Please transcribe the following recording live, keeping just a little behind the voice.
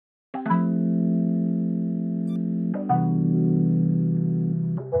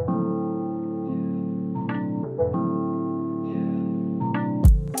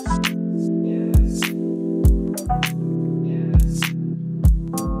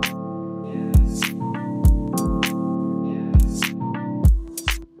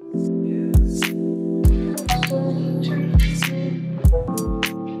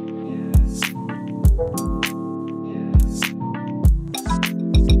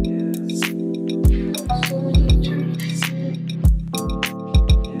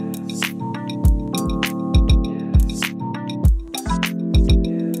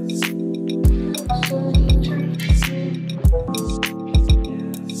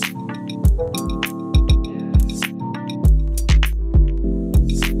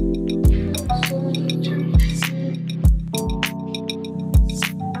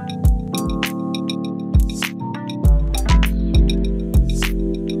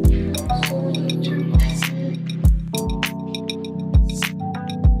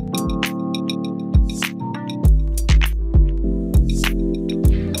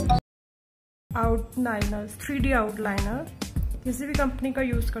Outliner, 3D outliner किसी भी company का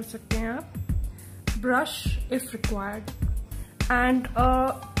यूज कर सकते हैं आप, brush if required, and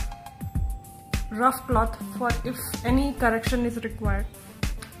rough cloth for if any correction is required.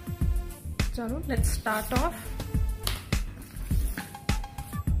 चलो let's start of.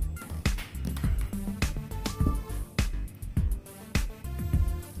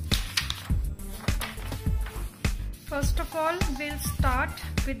 First of all will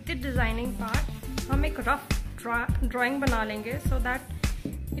start with the designing part. हम एक रफ ड्राइंग बना लेंगे so that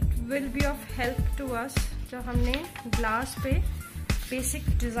it will be of help to us जब हमने glass पे basic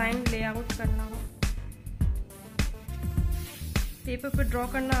design layout करना हो. पेपर पे ड्रॉ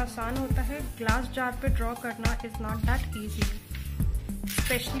करना आसान होता है, ग्लास जार पे ड्रॉ करना is not that easy,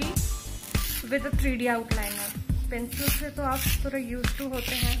 specially with a 3D outliner. Pencil से तो आप थोड़ा यूज टू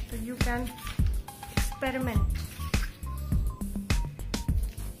होते हैं, तो यू कैन एक्सपेरिमेंट.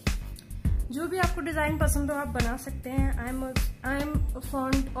 जो भी आपको डिजाइन पसंद हो आप बना सकते हैं. I am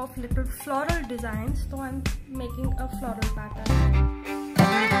fond of little floral designs, तो I am making a floral pattern.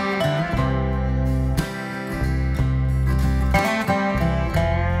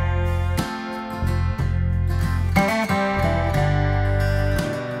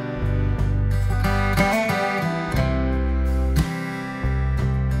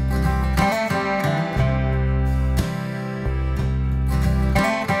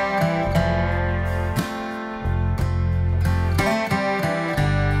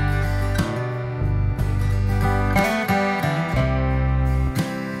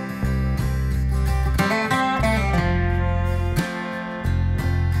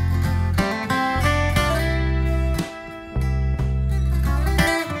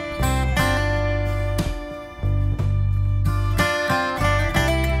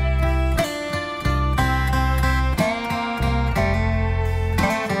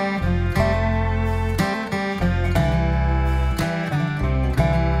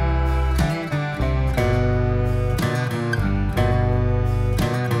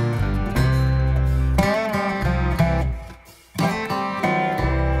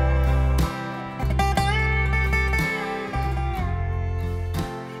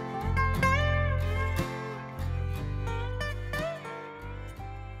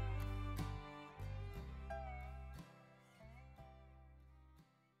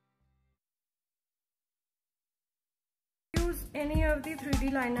 Any of the 3D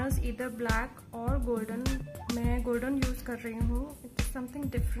liners, either black or golden. मैं golden यूज कर रही हूँ. It's something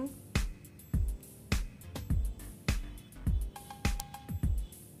different.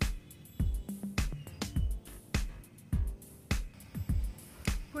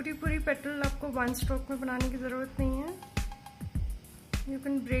 पूरी पेटल आपको वन स्ट्रोक में बनाने की जरूरत नहीं है. You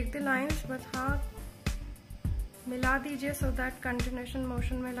can break the lines, बस हाथ मिला दीजिए so that continuation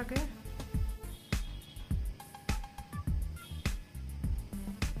motion में लगे.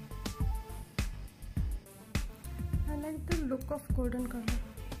 The look of golden color.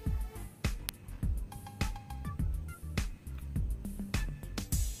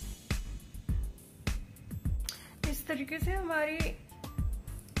 इस तरीके से हमारी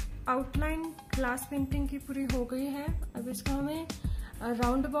आउटलाइन ग्लास पेंटिंग की पूरी हो गई है. अब इसको हमें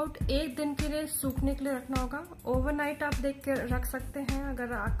राउंड अबाउट 1 दिन के लिए सूखने के लिए रखना होगा. ओवरनाइट आप देख के रख सकते हैं.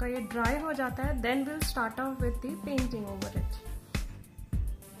 अगर आपका ये ड्राई हो जाता है then will start of with the painting over it.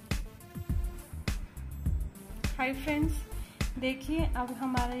 Hi friends, देखिए अब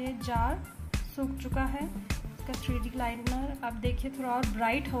हमारा ये जार सूख चुका है. इसका 3D लाइनर अब देखिए थोड़ा और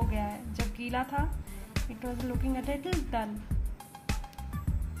ब्राइट हो गया है. जब गीला था it was looking a little डल.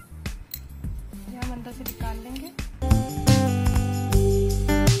 ये हम अंदर से निकाल लेंगे.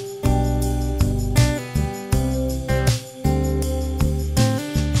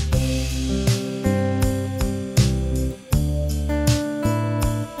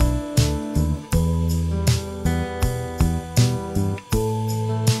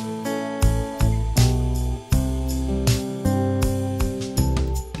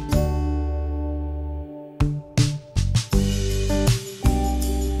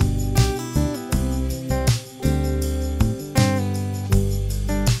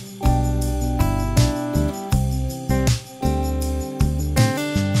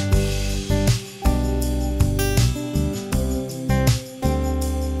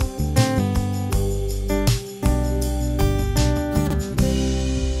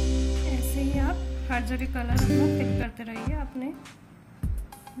 जगह कलर अपना फिल करते रहिए अपने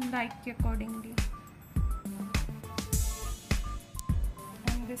लाइक के accordingly.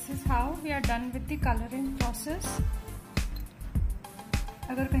 And this is how we are done with the colouring process.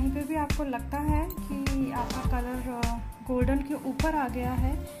 अगर कहीं पे भी आपको लगता है कि आपका कलर गोल्डन के ऊपर आ गया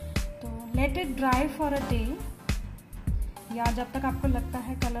है तो let it dry for a day, या जब तक आपको लगता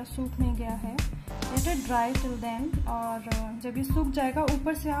है कलर सूख नहीं गया है, let it dry till then. और जब ये सूख जाएगा,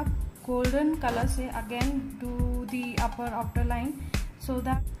 ऊपर से आप गोल्डन कलर से again do the upper outer line so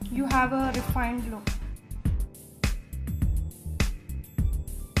that you have a refined look.